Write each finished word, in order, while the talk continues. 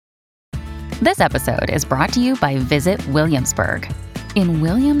This episode is brought to you by Visit Williamsburg. In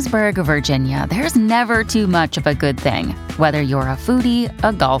Williamsburg, Virginia, there's never too much of a good thing. Whether you're a foodie,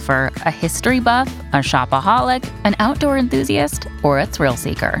 a golfer, a history buff, a shopaholic, an outdoor enthusiast, or a thrill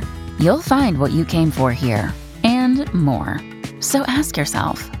seeker, you'll find what you came for here and more. So ask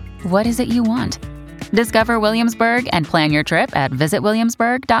yourself, what is it you want? Discover Williamsburg and plan your trip at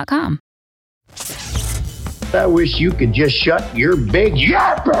visitwilliamsburg.com. I wish you could just shut your big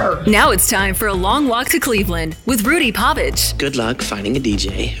yapper. Now it's time for a long walk to Cleveland with Rudy Pavich. Good luck finding a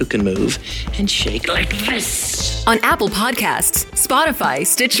DJ who can move and shake like this. On Apple Podcasts, Spotify,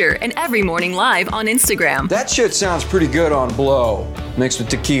 Stitcher, and every morning live on Instagram. That shit sounds pretty good on blow, mixed with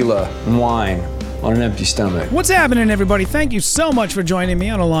tequila and wine on an empty stomach. What's happening, everybody? Thank you so much for joining me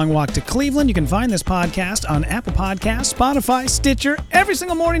on A Long Walk to Cleveland. You can find this podcast on Apple Podcasts, Spotify, Stitcher, every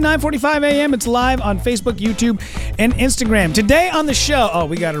single morning, 9:45 a.m. It's live on Facebook, YouTube, and Instagram. Today on the show,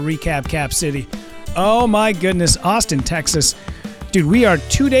 we got to recap Cap City. Oh, my goodness. Austin, Texas. Dude, we are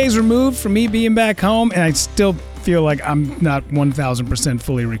 2 days removed from me being back home, and I still feel like I'm not 1,000%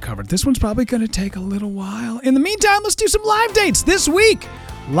 fully recovered. This one's probably going to take a little while. In the meantime, let's do some live dates this week.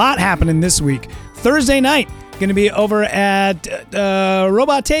 A lot happening this week. Thursday night, going to be over at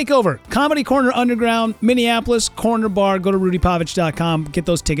Robot Takeover, Comedy Corner Underground, Minneapolis, Corner Bar. Go to rudypavich.com. Get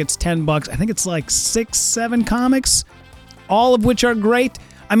those tickets, $10. I think it's like 6-7 comics, all of which are great.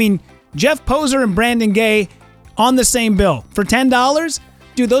 I mean, Jeff Poser and Brandon Gay on the same bill. For $10,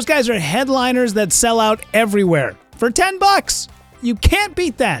 dude, those guys are headliners that sell out everywhere. For $10, you can't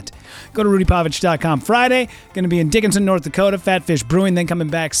beat that. Go to rudypavich.com. Friday, going to be in Dickinson, North Dakota, Fat Fish Brewing, then coming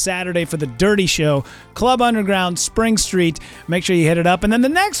back Saturday for the Dirty Show, Club Underground, Spring Street. Make sure you hit it up. And then the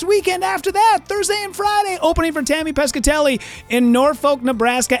next weekend after that, Thursday and Friday, opening for Tammy Pescatelli in Norfolk,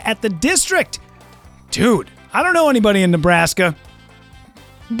 Nebraska at the District. Dude, I don't know anybody in Nebraska,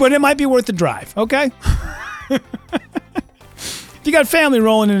 but it might be worth the drive, okay? If you got family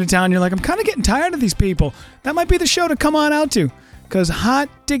rolling into town, you're like, I'm kind of getting tired of these people. That might be the show to come on out to. Because hot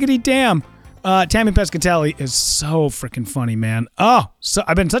diggity damn, Tammy Pescatelli is so freaking funny, man. Oh, so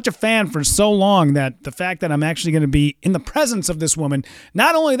I've been such a fan for so long that the fact that I'm actually going to be in the presence of this woman,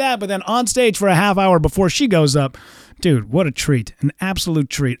 not only that, but then on stage for a half hour before she goes up. Dude, what a treat. An absolute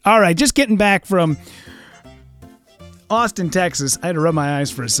treat. All right, just getting back from Austin, Texas. I had to rub my eyes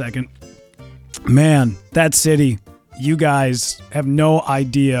for a second. Man, that city, you guys have no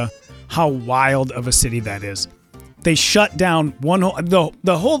idea how wild of a city that is. They shut down the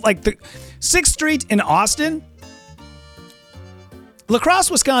whole, like the 6th Street in Austin. La Crosse,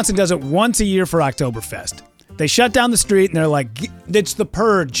 Wisconsin does it once a year for Oktoberfest. They shut down the street and they're like, it's the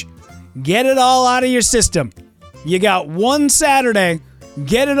purge. Get it all out of your system. You got one Saturday.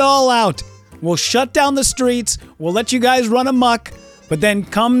 Get it all out. We'll shut down the streets. We'll let you guys run amok. But then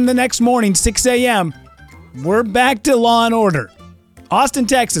come the next morning, 6 a.m., we're back to law and order. Austin,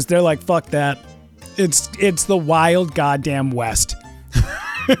 Texas, they're like, fuck that. It's the wild goddamn West.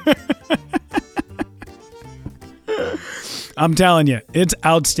 I'm telling you, it's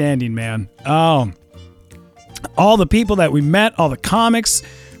outstanding, man. Oh, all the people that we met, all the comics.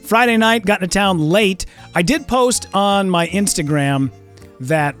 Friday night, got into town late. I did post on my Instagram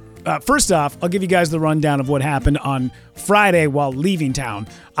that, first off, I'll give you guys the rundown of what happened on Friday while leaving town.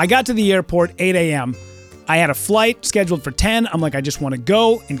 I got to the airport 8 a.m., I had a flight scheduled for 10. I'm like, I just want to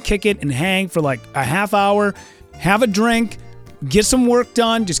go and kick it and hang for like a half hour, have a drink, get some work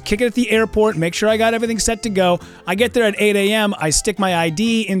done, just kick it at the airport, make sure I got everything set to go. I get there at 8 a.m. I stick my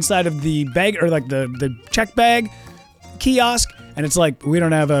ID inside of the bag, or like the check bag kiosk, and it's like, we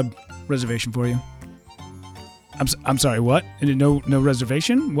don't have a reservation for you. I'm sorry, what? No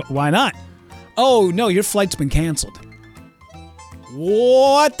reservation? Why not? Oh, no, your flight's been canceled.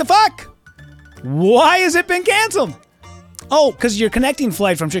 What the fuck? Why has it been canceled? Oh, because your connecting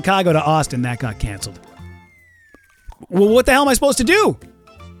flight from Chicago to Austin, that got canceled. Well, what the hell am I supposed to do?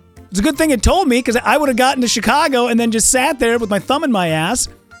 It's a good thing it told me, because I would have gotten to Chicago and then just sat there with my thumb in my ass.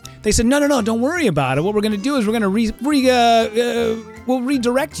 They said, no, don't worry about it. What we're going to do is we're going to we'll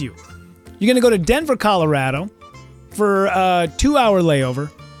redirect you. You're going to go to Denver, Colorado for a 2-hour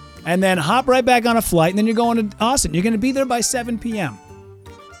layover and then hop right back on a flight, and then you're going to Austin. You're going to be there by 7 p.m.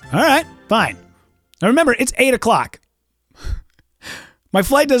 All right, fine. Now remember, it's 8 o'clock. My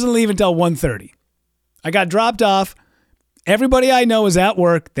flight doesn't leave until 1:30. I got dropped off. Everybody I know is at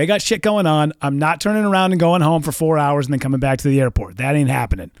work. They got shit going on. I'm not turning around and going home for 4 hours and then coming back to the airport. That ain't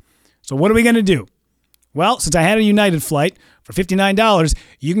happening. So what are we going to do? Well, since I had a United flight, for $59,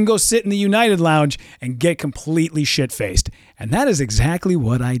 you can go sit in the United lounge and get completely shit-faced. And that is exactly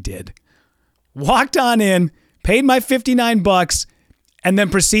what I did. Walked on in, paid my $59, and then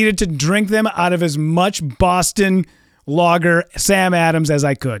proceeded to drink them out of as much Boston Lager Sam Adams as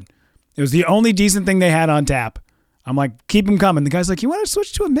I could. It was the only decent thing they had on tap. I'm like, keep them coming. The guy's like, you want to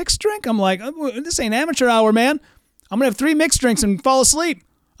switch to a mixed drink? I'm like, this ain't amateur hour, man. I'm going to have 3 mixed drinks and fall asleep.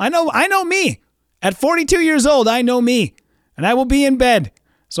 I know me. At 42 years old, I know me. And I will be in bed.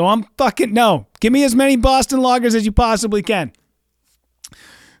 So I'm fucking, no. Give me as many Boston Lagers as you possibly can.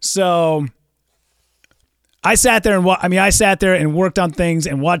 So I sat there and worked on things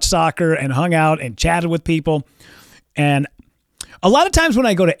and watched soccer and hung out and chatted with people. And a lot of times when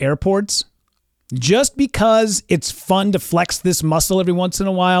I go to airports, just because it's fun to flex this muscle every once in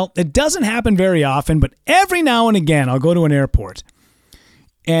a while, it doesn't happen very often, but every now and again I'll go to an airport.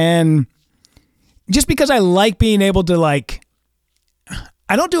 And just because I like being able to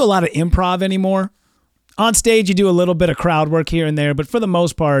I don't do a lot of improv anymore. On stage, you do a little bit of crowd work here and there, but for the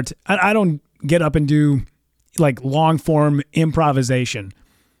most part, I don't get up and do long form improvisation.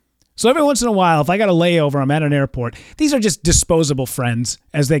 So every once in a while, if I got a layover, I'm at an airport. These are just disposable friends,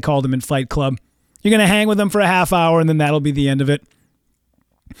 as they call them in Fight Club. You're going to hang with them for a half hour, and then that'll be the end of it.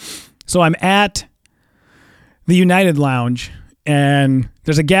 So I'm at the United Lounge, and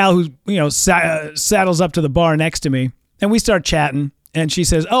there's a gal who saddles up to the bar next to me, and we start chatting. And she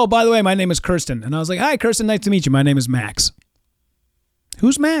says, oh, by the way, my name is Kirsten. And I was like, hi, Kirsten, nice to meet you. My name is Max.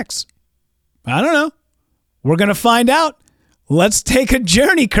 Who's Max? I don't know. We're going to find out. Let's take a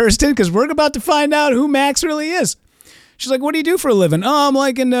journey, Kirsten, because we're about to find out who Max really is. She's like, what do you do for a living? Oh,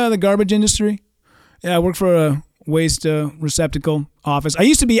 I'm in the garbage industry. Yeah, I work for a waste receptacle office. I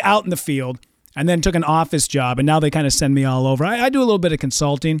used to be out in the field and then took an office job, and now they kind of send me all over. I do a little bit of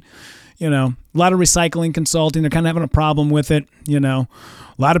consulting. A lot of recycling consulting. They're kind of having a problem with it. A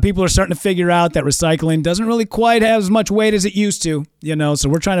lot of people are starting to figure out that recycling doesn't really quite have as much weight as it used to, so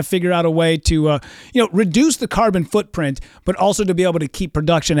we're trying to figure out a way to, reduce the carbon footprint, but also to be able to keep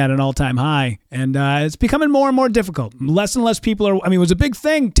production at an all-time high. And it's becoming more and more difficult. Less and less people are, it was a big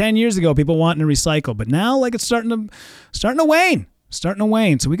thing 10 years ago, people wanting to recycle, but now it's starting to wane.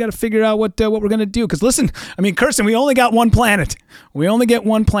 So we got to figure out what we're going to do. Because listen, Kirsten, we only got one planet. We only get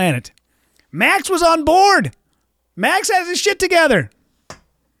one planet. Max was on board. Max has his shit together.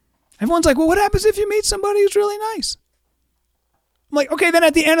 Everyone's like, well, what happens if you meet somebody who's really nice? I'm like, okay, then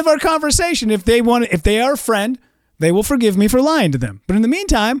at the end of our conversation, if they are a friend, they will forgive me for lying to them. But in the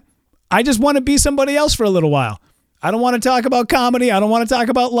meantime, I just want to be somebody else for a little while. I don't want to talk about comedy. I don't want to talk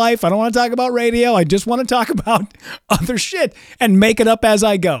about life. I don't want to talk about radio. I just want to talk about other shit and make it up as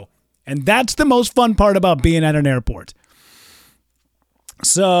I go. And that's the most fun part about being at an airport.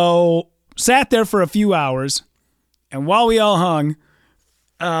 So sat there for a few hours, and while we all hung,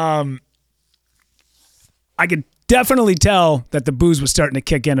 I could definitely tell that the booze was starting to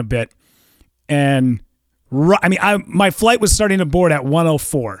kick in a bit. And my flight was starting to board at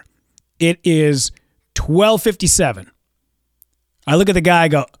 1:04. It is 12:57. I look at the guy, I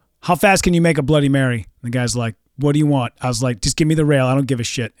go, how fast can you make a Bloody Mary? And the guy's like, what do you want? I was like, just give me the rail. I don't give a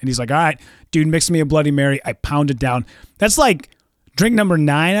shit. And he's like, all right, dude, mix me a Bloody Mary. I pound it down. That's drink number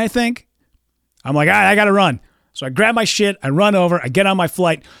 9, I think. I'm like, all right, I got to run. So I grab my shit. I run over. I get on my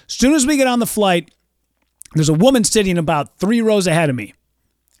flight. As soon as we get on the flight, there's a woman sitting about 3 rows ahead of me.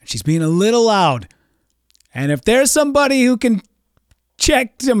 She's being a little loud. And if there's somebody who can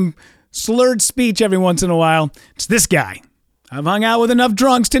check some slurred speech every once in a while, it's this guy. I've hung out with enough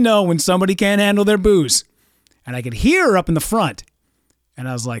drunks to know when somebody can't handle their booze. And I could hear her up in the front. And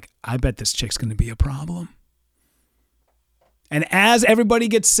I was like, I bet this chick's going to be a problem. And as everybody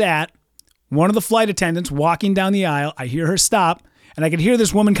gets sat, one of the flight attendants walking down the aisle, I hear her stop, and I could hear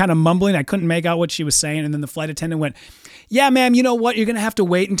this woman kind of mumbling. I couldn't make out what she was saying. And then the flight attendant went, yeah, ma'am, you know what? You're going to have to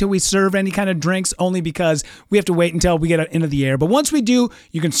wait until we serve any kind of drinks, only because we have to wait until we get into the air. But once we do,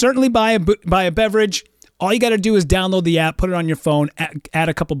 you can certainly buy a beverage. All you got to do is download the app, put it on your phone, add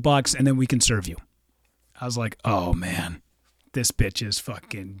a couple bucks, and then we can serve you. I was like, oh, man, this bitch is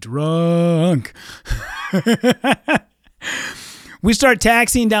fucking drunk. We start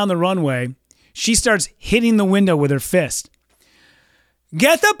taxiing down the runway. She starts hitting the window with her fist.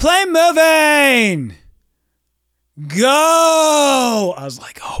 Get the plane moving! Go! I was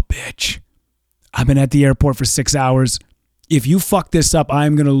like, oh, bitch. I've been at the airport for 6 hours. If you fuck this up,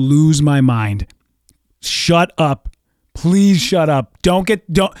 I'm going to lose my mind. Shut up. Please shut up.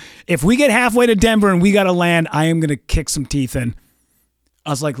 If we get halfway to Denver and we got to land, I am going to kick some teeth in. I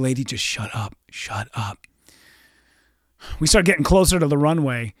was like, lady, just shut up. Shut up. We start getting closer to the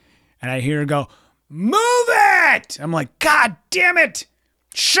runway, and I hear her go, move it! I'm like, God damn it!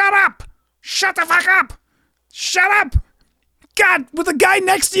 Shut up! Shut the fuck up! Shut up! God, will the guy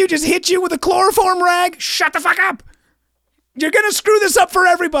next to you just hit you with a chloroform rag? Shut the fuck up! You're going to screw this up for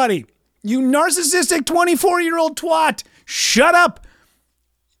everybody. You narcissistic 24-year-old twat. Shut up.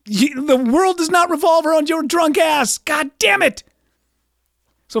 The world does not revolve around your drunk ass. God damn it.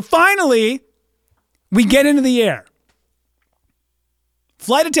 So finally, we get into the air.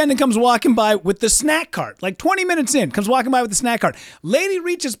 Flight attendant comes walking by with the snack cart, like 20 minutes in, comes walking by with the snack cart. Lady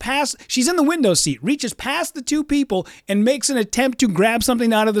reaches past, she's in the window seat, reaches past the two people and makes an attempt to grab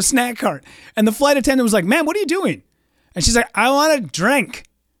something out of the snack cart. And the flight attendant was like, ma'am, what are you doing? And she's like, I want a drink.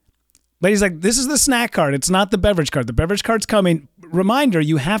 Lady's like, this is the snack cart. It's not the beverage cart. The beverage cart's coming. Reminder,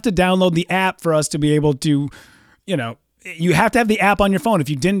 you have to download the app for us to be able to, you have to have the app on your phone.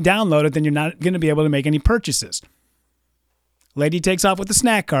 If you didn't download it, then you're not going to be able to make any purchases. Lady takes off with the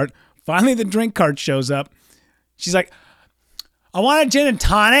snack cart. Finally, the drink cart shows up. She's like, I want a gin and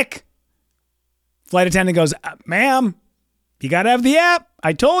tonic. Flight attendant goes, ma'am, you got to have the app.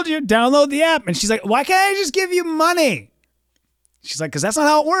 I told you, download the app. And she's like, why can't I just give you money? She's like, because that's not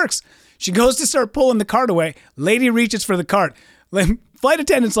how it works. She goes to start pulling the cart away. Lady reaches for the cart. Flight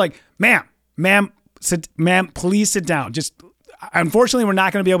attendant's like, ma'am, please sit down. Unfortunately, we're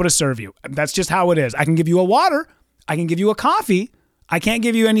not going to be able to serve you. That's just how it is. I can give you a water. I can give you a coffee. I can't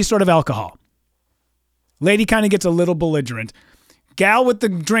give you any sort of alcohol. Lady kind of gets a little belligerent. Gal with the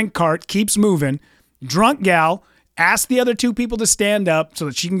drink cart keeps moving. Drunk gal asks the other two people to stand up so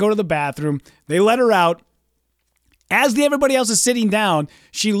that she can go to the bathroom. They let her out. As everybody else is sitting down,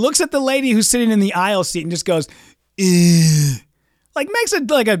 she looks at the lady who's sitting in the aisle seat and just goes, ugh. Like makes it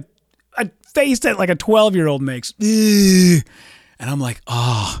like a face that like a 12-year-old makes. Ugh. And I'm like,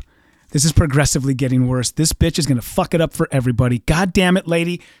 oh, this is progressively getting worse. This bitch is going to fuck it up for everybody. God damn it,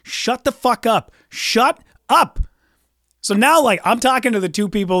 lady. Shut the fuck up. Shut up. So now, like, I'm talking to the two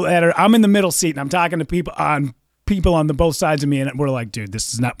people I'm in the middle seat, and I'm talking to people on the both sides of me, and we're like, dude,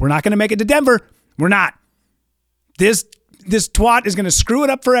 we're not going to make it to Denver. We're not. This twat is going to screw it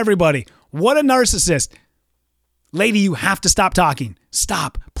up for everybody. What a narcissist. Lady, you have to stop talking.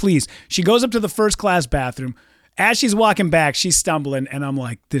 Stop, please. She goes up to the first class bathroom. As she's walking back, she's stumbling, and I'm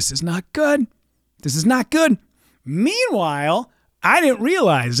like, this is not good. This is not good. Meanwhile, I didn't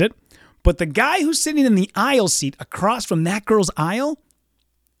realize it, but the guy who's sitting in the aisle seat across from that girl's aisle,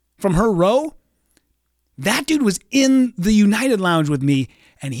 from her row, that dude was in the United Lounge with me,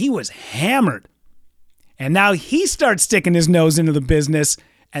 and he was hammered. And now he starts sticking his nose into the business,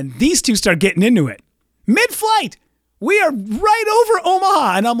 and these two start getting into it. Mid-flight, we are right over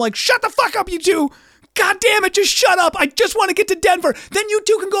Omaha, and I'm like, shut the fuck up, you two. God damn it, just shut up. I just want to get to Denver. Then you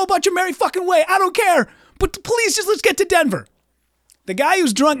two can go about your merry fucking way. I don't care. But please, just let's get to Denver. The guy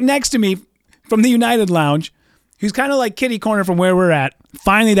who's drunk next to me from the United Lounge, who's kind of like kitty corner from where we're at,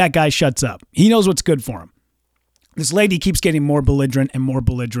 finally that guy shuts up. He knows what's good for him. This lady keeps getting more belligerent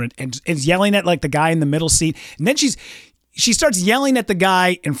and is yelling at like the guy in the middle seat. And then she starts yelling at the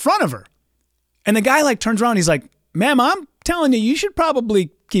guy in front of her. And the guy like turns around. He's like, ma'am, I'm telling you should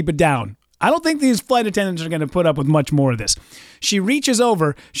probably keep it down. I don't think these flight attendants are going to put up with much more of this. She reaches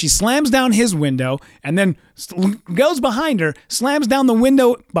over, she slams down his window, and then goes behind her, slams down the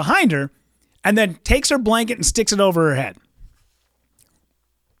window behind her, and then takes her blanket and sticks it over her head.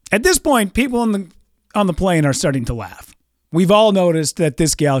 At this point, people on the plane are starting to laugh. We've all noticed that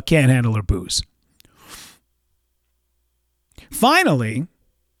this gal can't handle her booze. Finally,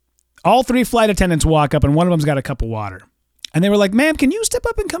 all three flight attendants walk up, and one of them's got a cup of water. And they were like, ma'am, can you step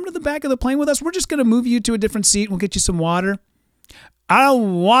up and come to the back of the plane with us? We're just going to move you to a different seat. We'll get you some water. I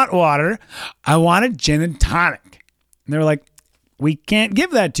don't want water. I want a gin and tonic. And they were like, we can't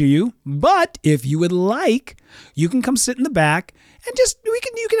give that to you, but if you would like, you can come sit in the back and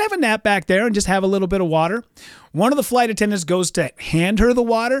you can have a nap back there and just have a little bit of water. One of the flight attendants goes to hand her the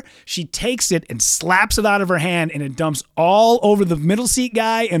water. She takes it and slaps it out of her hand, and it dumps all over the middle seat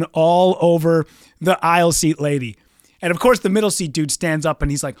guy and all over the aisle seat lady. And of course, the middle seat dude stands up and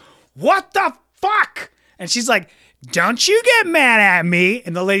he's like, what the fuck? And she's like, don't you get mad at me.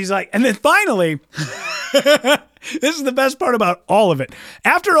 And the lady's like, and then finally, this is the best part about all of it.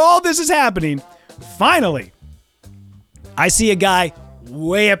 After all this is happening, finally, I see a guy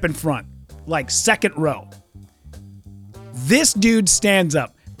way up in front, like second row. This dude stands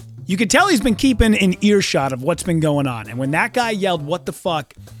up. You can tell he's been keeping an earshot of what's been going on. And when that guy yelled, what the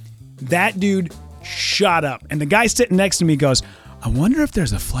fuck, that dude shut up. And the guy sitting next to me goes, I wonder if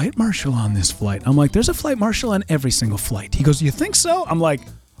there's a flight marshal on this flight. I'm like, there's a flight marshal on every single flight. He goes, you think so? I'm like,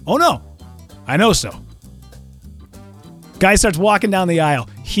 oh no, I know so. Guy starts walking down the aisle.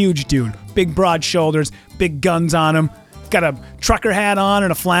 Huge dude, big broad shoulders, big guns on him. Got a trucker hat on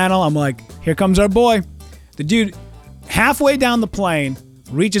and a flannel. I'm like, here comes our boy. The dude halfway down the plane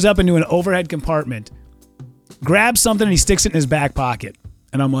reaches up into an overhead compartment, grabs something, and he sticks it in his back pocket.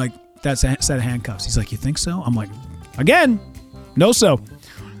 And I'm like, that's a set of handcuffs. He's like, you think so? I'm like, again, no so.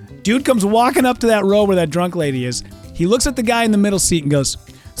 Dude comes walking up to that row where that drunk lady is. He looks at the guy in the middle seat and goes,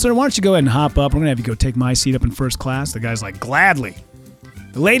 sir, why don't you go ahead and hop up? I'm going to have you go take my seat up in first class. The guy's like, gladly.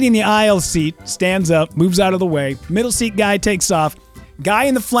 The lady in the aisle seat stands up, moves out of the way. Middle seat guy takes off. Guy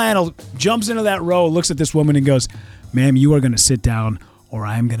in the flannel jumps into that row, looks at this woman and goes, ma'am, you are going to sit down or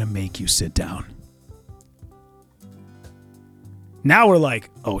I'm going to make you sit down. Now we're like,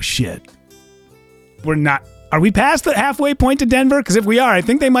 oh shit. We're not. Are we past the halfway point to Denver? Because if we are, I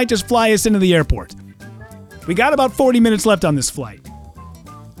think they might just fly us into the airport. We got about 40 minutes left on this flight.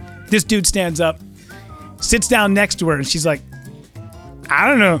 This dude stands up, sits down next to her, and she's like, I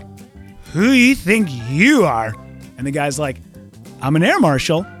don't know who you think you are. And the guy's like, I'm an air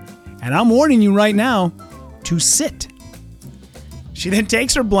marshal, and I'm warning you right now to sit. She then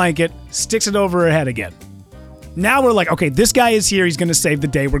takes her blanket, sticks it over her head again. Now we're like, okay, this guy is here. He's going to save the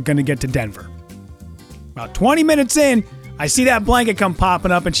day. We're going to get to Denver. About 20 minutes in, I see that blanket come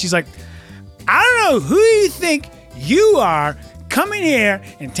popping up, and she's like, I don't know who you think you are coming here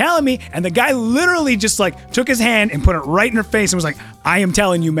and telling me. And the guy literally just like took his hand and put it right in her face and was like, I am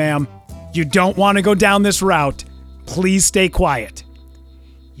telling you, ma'am, you don't want to go down this route. Please stay quiet.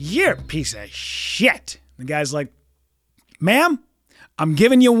 You're a piece of shit. The guy's like, ma'am, I'm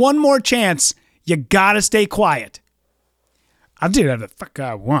giving you one more chance. You gotta stay quiet. I'll do whatever the fuck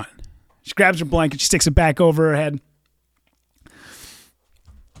I want. She grabs her blanket, she sticks it back over her head.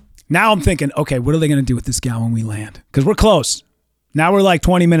 Now I'm thinking, okay, what are they gonna do with this gal when we land? Because we're close. Now we're like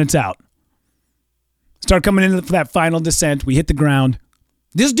 20 minutes out. Start coming into that final descent. We hit the ground.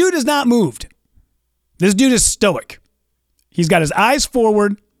 This dude is not moved. This dude is stoic. He's got his eyes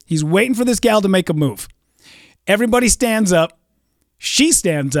forward. He's waiting for this gal to make a move. Everybody stands up. She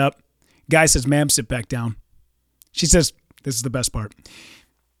stands up. Guy says, ma'am, sit back down. She says, this is the best part.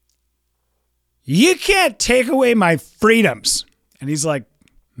 You can't take away my freedoms. And he's like,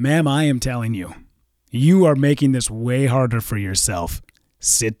 ma'am, I am telling you, you are making this way harder for yourself.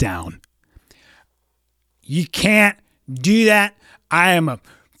 Sit down. You can't do that. I am a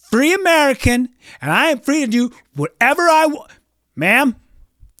free American, and I am free to do whatever I want. Ma'am,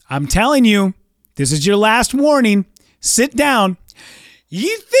 I'm telling you, this is your last warning. Sit down.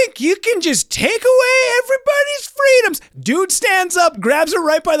 You think you can just take away everybody's freedoms? Dude stands up, grabs her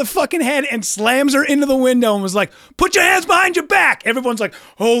right by the fucking head, and slams her into the window and was like, put your hands behind your back. Everyone's like,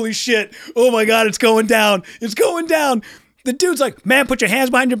 holy shit. Oh my God, it's going down. It's going down. The dude's like, man, put your hands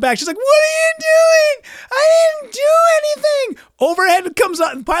behind your back. She's like, what are you doing? I didn't do anything. Overhead comes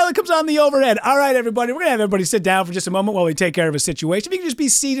on. The pilot comes on the overhead. All right, everybody. We're going to have everybody sit down for just a moment while we take care of a situation. If you can just be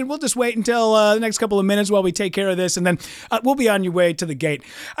seated, we'll just wait until the next couple of minutes while we take care of this, and then we'll be on your way to the gate.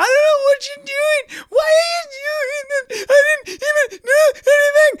 I don't know what you're doing. Why are you doing this? I didn't even do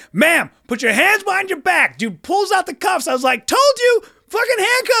anything. Ma'am, put your hands behind your back. Dude pulls out the cuffs. I was like, told you. Fucking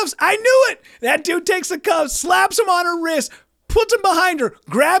handcuffs. I knew it. That dude takes the cuffs, slaps him on her wrist, puts him behind her,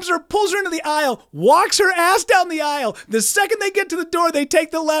 grabs her, pulls her into the aisle, walks her ass down the aisle. The second they get to the door, they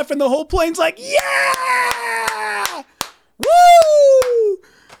take the left, and the whole plane's like, yeah! Woo!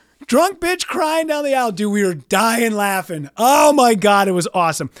 Drunk bitch crying down the aisle. Dude, we were dying laughing. Oh my God, it was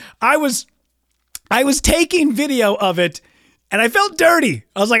awesome. I was taking video of it, and I felt dirty.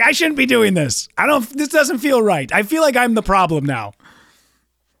 I was like, I shouldn't be doing this. This doesn't feel right. I feel like I'm the problem now.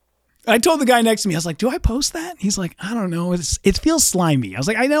 I told the guy next to me, I was like, do I post that? He's like, I don't know. It feels slimy. I was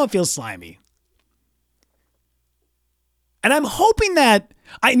like, I know it feels slimy. And I'm hoping that,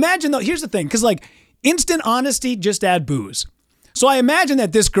 I imagine though, here's the thing, because like instant honesty, just add booze. So I imagine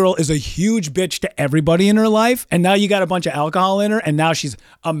that this girl is a huge bitch to everybody in her life, and now you got a bunch of alcohol in her, and now she's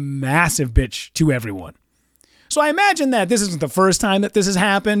a massive bitch to everyone. So I imagine that this isn't the first time that this has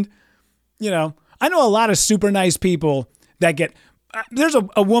happened. You know, I know a lot of super nice people that get, there's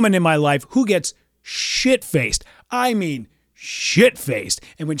a woman in my life who gets shit-faced. I mean, shit-faced.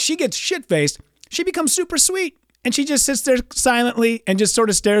 And when she gets shit-faced, she becomes super sweet. And she just sits there silently and just sort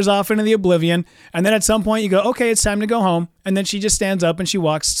of stares off into the oblivion. And then at some point you go, okay, it's time to go home. And then she just stands up and she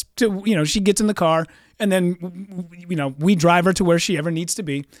walks to, she gets in the car. And then, we drive her to where she ever needs to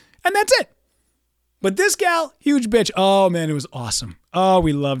be. And that's it. But this gal, huge bitch. Oh, man, it was awesome. Oh,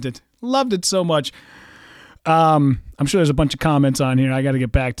 we loved it. Loved it so much. I'm sure there's a bunch of comments on here. I got to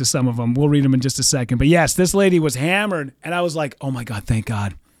get back to some of them. We'll read them in just a second. But yes, this lady was hammered. And I was like, oh my God, thank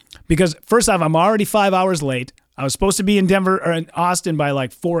God. Because first off, I'm already 5 hours late. I was supposed to be in Denver or in Austin by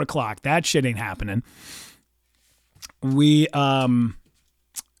like 4 o'clock. That shit ain't happening. We finally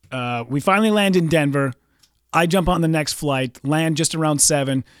land in Denver. I jump on the next flight, land just around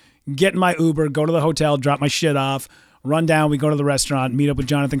 7, get in my Uber, go to the hotel, drop my shit off, run down. We go to the restaurant, meet up with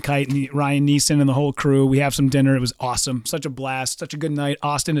Jonathan Kite and Ryan Neeson and the whole crew. We have some dinner. It was awesome. Such a blast. Such a good night.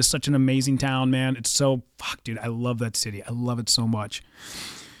 Austin is such an amazing town, man. It's so, dude, I love that city. I love it so much.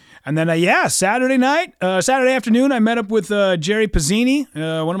 And then, Saturday afternoon, I met up with Jerry Pizzini,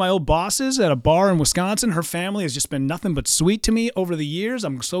 one of my old bosses at a bar in Wisconsin. Her family has just been nothing but sweet to me over the years.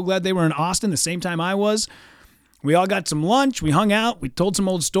 I'm so glad they were in Austin the same time I was. We all got some lunch. We hung out. We told some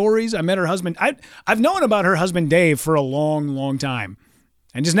old stories. I met her husband. I've known about her husband, Dave, for a long, long time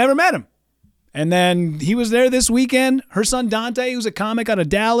and just never met him. And then he was there this weekend. Her son, Dante, who's a comic out of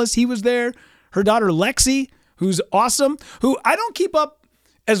Dallas, he was there. Her daughter, Lexi, who's awesome, who I don't keep up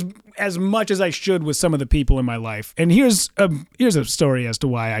as much as I should with some of the people in my life. And here's a story as to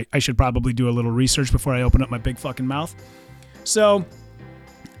why I should probably do a little research before I open up my big fucking mouth. So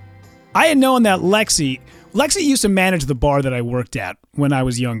I had known that Lexi used to manage the bar that I worked at when I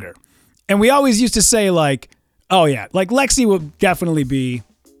was younger. And we always used to say like, oh yeah, like Lexi will definitely be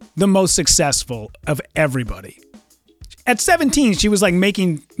the most successful of everybody. At 17, she was like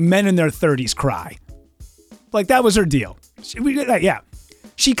making men in their 30s cry. Like that was her deal.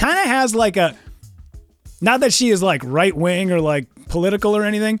 She kind of has like not that she is like right wing or like political or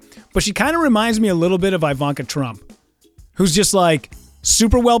anything, but she kind of reminds me a little bit of Ivanka Trump, who's just like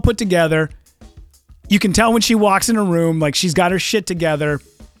super well put together. You can tell when she walks in a room, like she's got her shit together.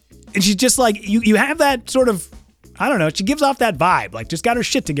 And she's just like, you have that sort of, I don't know, she gives off that vibe, like just got her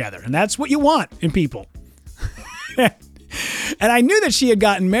shit together. And that's what you want in people. And I knew that she had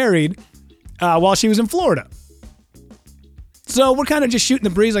gotten married while she was in Florida. So we're kind of just shooting the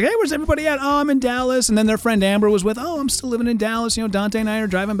breeze, like, hey, where's everybody at? Oh, I'm in Dallas. And then their friend Amber was with, oh, I'm still living in Dallas. You know, Dante and I are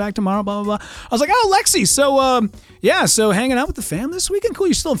driving back tomorrow, blah, blah, blah. I was like, oh, Lexi, so hanging out with the fam this weekend? Cool,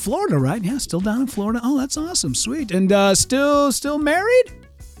 you're still in Florida, right? Yeah, still down in Florida. Oh, that's awesome, sweet. And still married?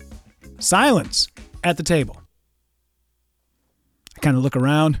 Silence at the table. I kind of look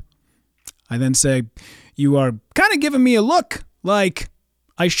around. I then say, you are kind of giving me a look like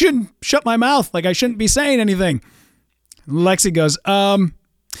I shouldn't shut my mouth, like I shouldn't be saying anything. Lexi goes,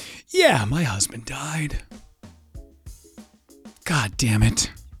 yeah, my husband died. God damn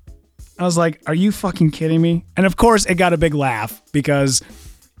it. I was like, are you fucking kidding me? And of course it got a big laugh because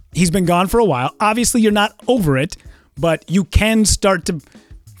he's been gone for a while. Obviously you're not over it, but you can start to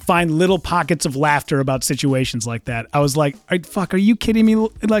find little pockets of laughter about situations like that. I was like, are you kidding me,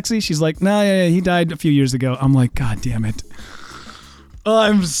 Lexi? She's like, no, yeah, he died a few years ago. I'm like, God damn it.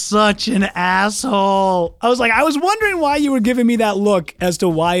 I'm such an asshole. I was wondering why you were giving me that look as to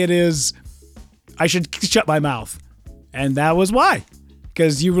why it is I should shut my mouth. And that was why.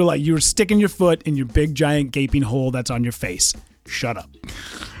 Because you were sticking your foot in your big giant gaping hole that's on your face. Shut up.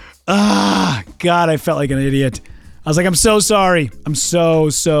 God, I felt like an idiot. I was like, I'm so sorry. I'm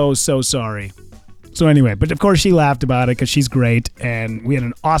so sorry. So anyway, but of course she laughed about it because she's great. And we had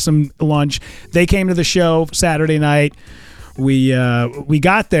an awesome lunch. They came to the show Saturday night. We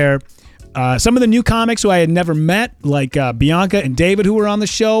got there. Some of the new comics who I had never met, like Bianca and David, who were on the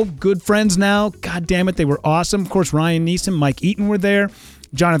show, good friends now. God damn it, they were awesome. Of course, Ryan Neeson, Mike Eaton were there.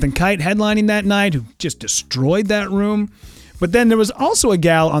 Jonathan Kite headlining that night, who just destroyed that room. But then there was also a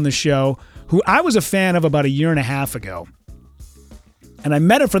gal on the show who I was a fan of about a year and a half ago. And I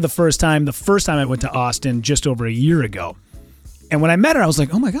met her for the first time I went to Austin just over a year ago. And when I met her, I was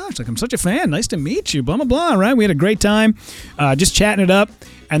like, oh my gosh, like I'm such a fan. Nice to meet you, blah, blah, blah, right? We had a great time just chatting it up.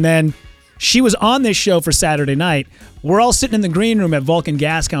 And then she was on this show for Saturday night. We're all sitting in the green room at Vulcan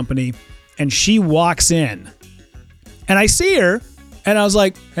Gas Company, and she walks in. And I see her, and I was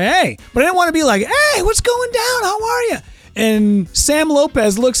like, hey. But I didn't want to be like, hey, what's going down? How are you? And Sam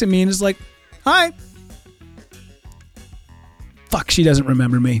Lopez looks at me and is like, hi. Fuck, she doesn't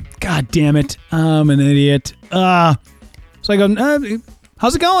remember me. God damn it. I'm an idiot. So I go,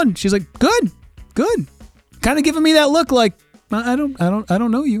 how's it going? She's like, good. Kind of giving me that look like, I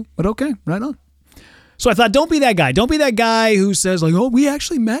don't know you, but okay, right on. So I thought, don't be that guy. Don't be that guy who says like, oh, we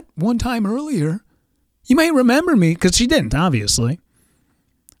actually met one time earlier. You might remember me, because she didn't, obviously.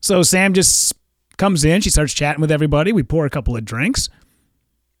 So Sam just comes in. She starts chatting with everybody. We pour a couple of drinks.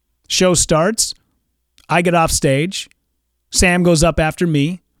 Show starts. I get off stage. Sam goes up after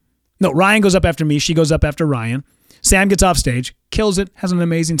me. No, Ryan goes up after me. She goes up after Ryan. Sam gets off stage, kills it, has an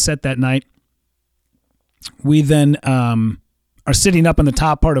amazing set that night. We then are sitting up on the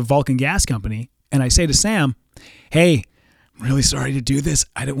top part of Vulcan Gas Company, and I say to Sam, hey, I'm really sorry to do this.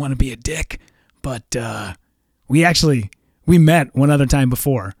 I didn't want to be a dick, but we met one other time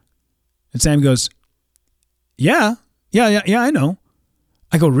before. And Sam goes, yeah, I know.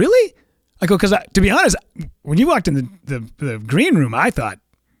 I go, really? I go, because to be honest, when you walked in the green room, I thought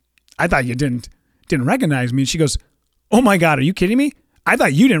I thought you didn't recognize me. And she goes, oh my God, are you kidding me? I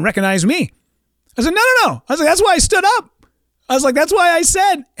thought you didn't recognize me. I said, no. I was like, that's why I stood up. I was like, that's why I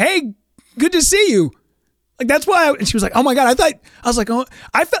said, hey, good to see you. Like, that's why. And she was like, oh my God,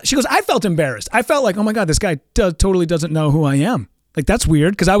 she goes, I felt embarrassed. I felt like, oh my God, this guy totally doesn't know who I am. Like, that's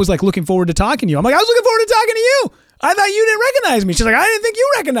weird, because I was like looking forward to talking to you. I'm like, I was looking forward to talking to you. I thought you didn't recognize me. She's like, I didn't think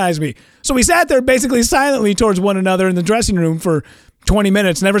you recognized me. So we sat there basically silently towards one another in the dressing room for 20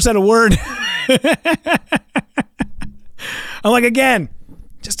 minutes, never said a word. I'm like, again,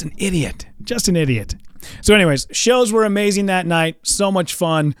 just an idiot. So anyways, shows were amazing that night. So much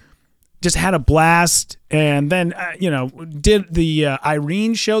fun. Just had a blast. And then, did the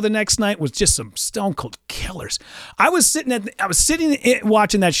Irene show the next night. Was just some stone cold killers. I was sitting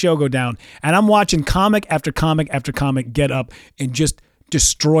watching that show go down, and I'm watching comic after comic after comic get up and just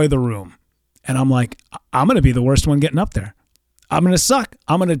destroy the room. And I'm like, I'm going to be the worst one getting up there. I'm going to suck.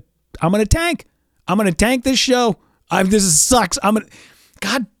 I'm going to tank. I'm going to tank this show. This sucks.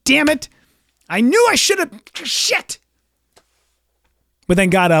 God damn it. I knew I should have. Shit. But then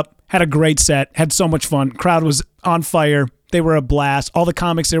got up, had a great set, had so much fun. Crowd was on fire. They were a blast. All the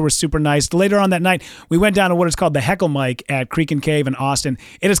comics there were super nice. Later on that night, we went down to what is called the Heckle Mic at Creek and Cave in Austin.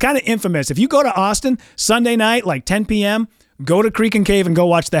 It is kind of infamous. If you go to Austin Sunday night, like 10 p.m., go to Creek and Cave and go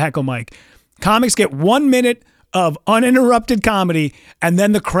watch the Heckle Mic. Comics get 1 minute of uninterrupted comedy, and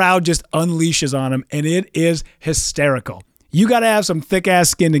then the crowd just unleashes on them, and it is hysterical. You got to have some thick-ass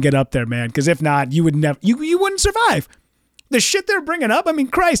skin to get up there, man, because if not, you would never, you wouldn't survive. The shit they're bringing up, I mean,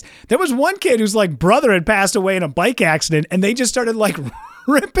 Christ, there was one kid whose like brother had passed away in a bike accident, and they just started like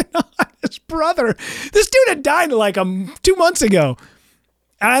ripping on his brother. This dude had died like 2 months ago.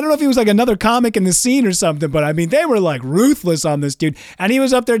 And I don't know if he was like another comic in the scene or something, but I mean, they were like ruthless on this dude. And he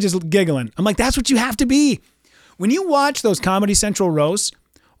was up there just giggling. I'm like, that's what you have to be. When you watch those Comedy Central roasts,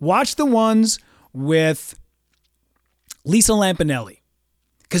 watch the ones with Lisa Lampanelli.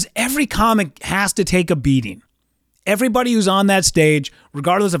 Because every comic has to take a beating. Everybody who's on that stage,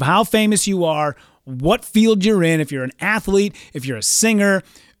 regardless of how famous you are, what field you're in, if you're an athlete, if you're a singer,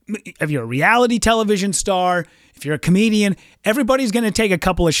 if you're a reality television star, if you're a comedian, everybody's going to take a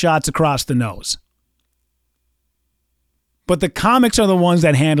couple of shots across the nose. But the comics are the ones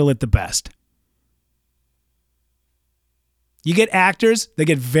that handle it the best. You get actors, they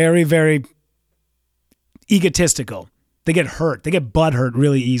get very, very egotistical. They get hurt. They get butt hurt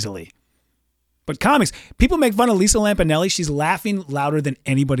really easily. But comics, people make fun of Lisa Lampanelli. She's laughing louder than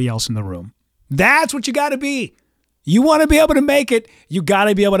anybody else in the room. That's what you got to be. You want to be able to make it, you got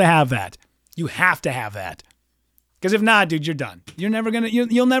to be able to have that. You have to have that. Because if not, dude, you're done. You're never going to,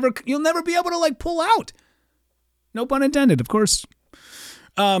 you'll never be able to like pull out. No pun intended, of course.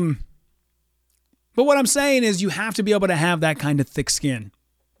 But what I'm saying is you have to be able to have that kind of thick skin,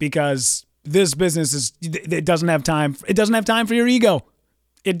 because this business it doesn't have time. It doesn't have time for your ego.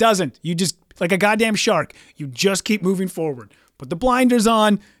 It doesn't. You just, like a goddamn shark, you just keep moving forward. Put the blinders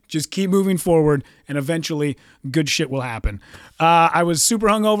on, just keep moving forward, and eventually good shit will happen. I was super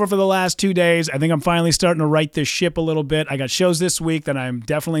hungover for the last 2 days. I think I'm finally starting to right this ship a little bit. I got shows this week that I'm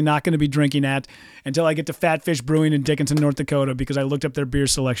definitely not going to be drinking at until I get to Fat Fish Brewing in Dickinson, North Dakota, because I looked up their beer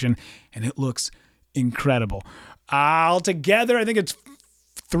selection, and it looks incredible. Altogether, I think it's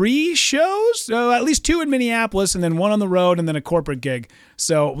 3 shows, so at least 2 in Minneapolis, and then 1 on the road, and then a corporate gig.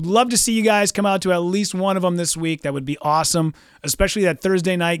 So would love to see you guys come out to at least one of them this week. That would be awesome, especially that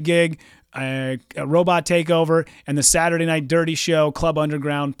Thursday night gig, a Robot Takeover, and the Saturday night Dirty Show, Club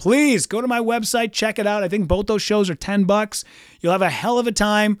Underground. Please go to my website, check it out. I think both those shows are $10. You'll have a hell of a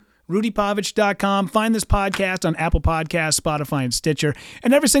time. RudyPavich.com. Find this podcast on Apple Podcasts, Spotify, and Stitcher.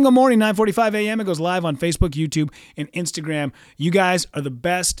 And every single morning, 9:45 a.m., it goes live on Facebook, YouTube, and Instagram. You guys are the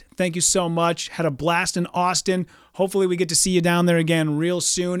best. Thank you so much. Had a blast in Austin. Hopefully we get to see you down there again real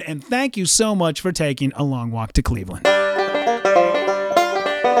soon. And thank you so much for taking a long walk to Cleveland.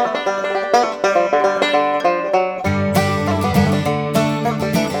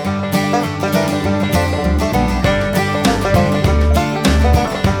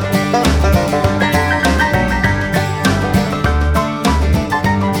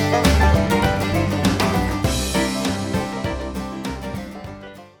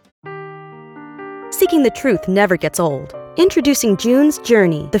 Seeking the truth never gets old. Introducing June's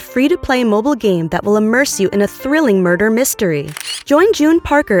Journey, the free-to-play mobile game that will immerse you in a thrilling murder mystery. Join June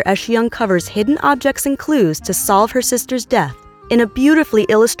Parker as she uncovers hidden objects and clues to solve her sister's death in a beautifully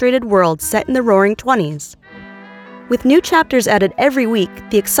illustrated world set in the Roaring '20s. With new chapters added every week,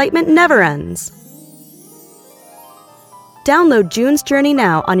 the excitement never ends. Download June's Journey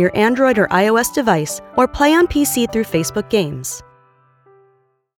now on your Android or iOS device, or play on PC through Facebook Games.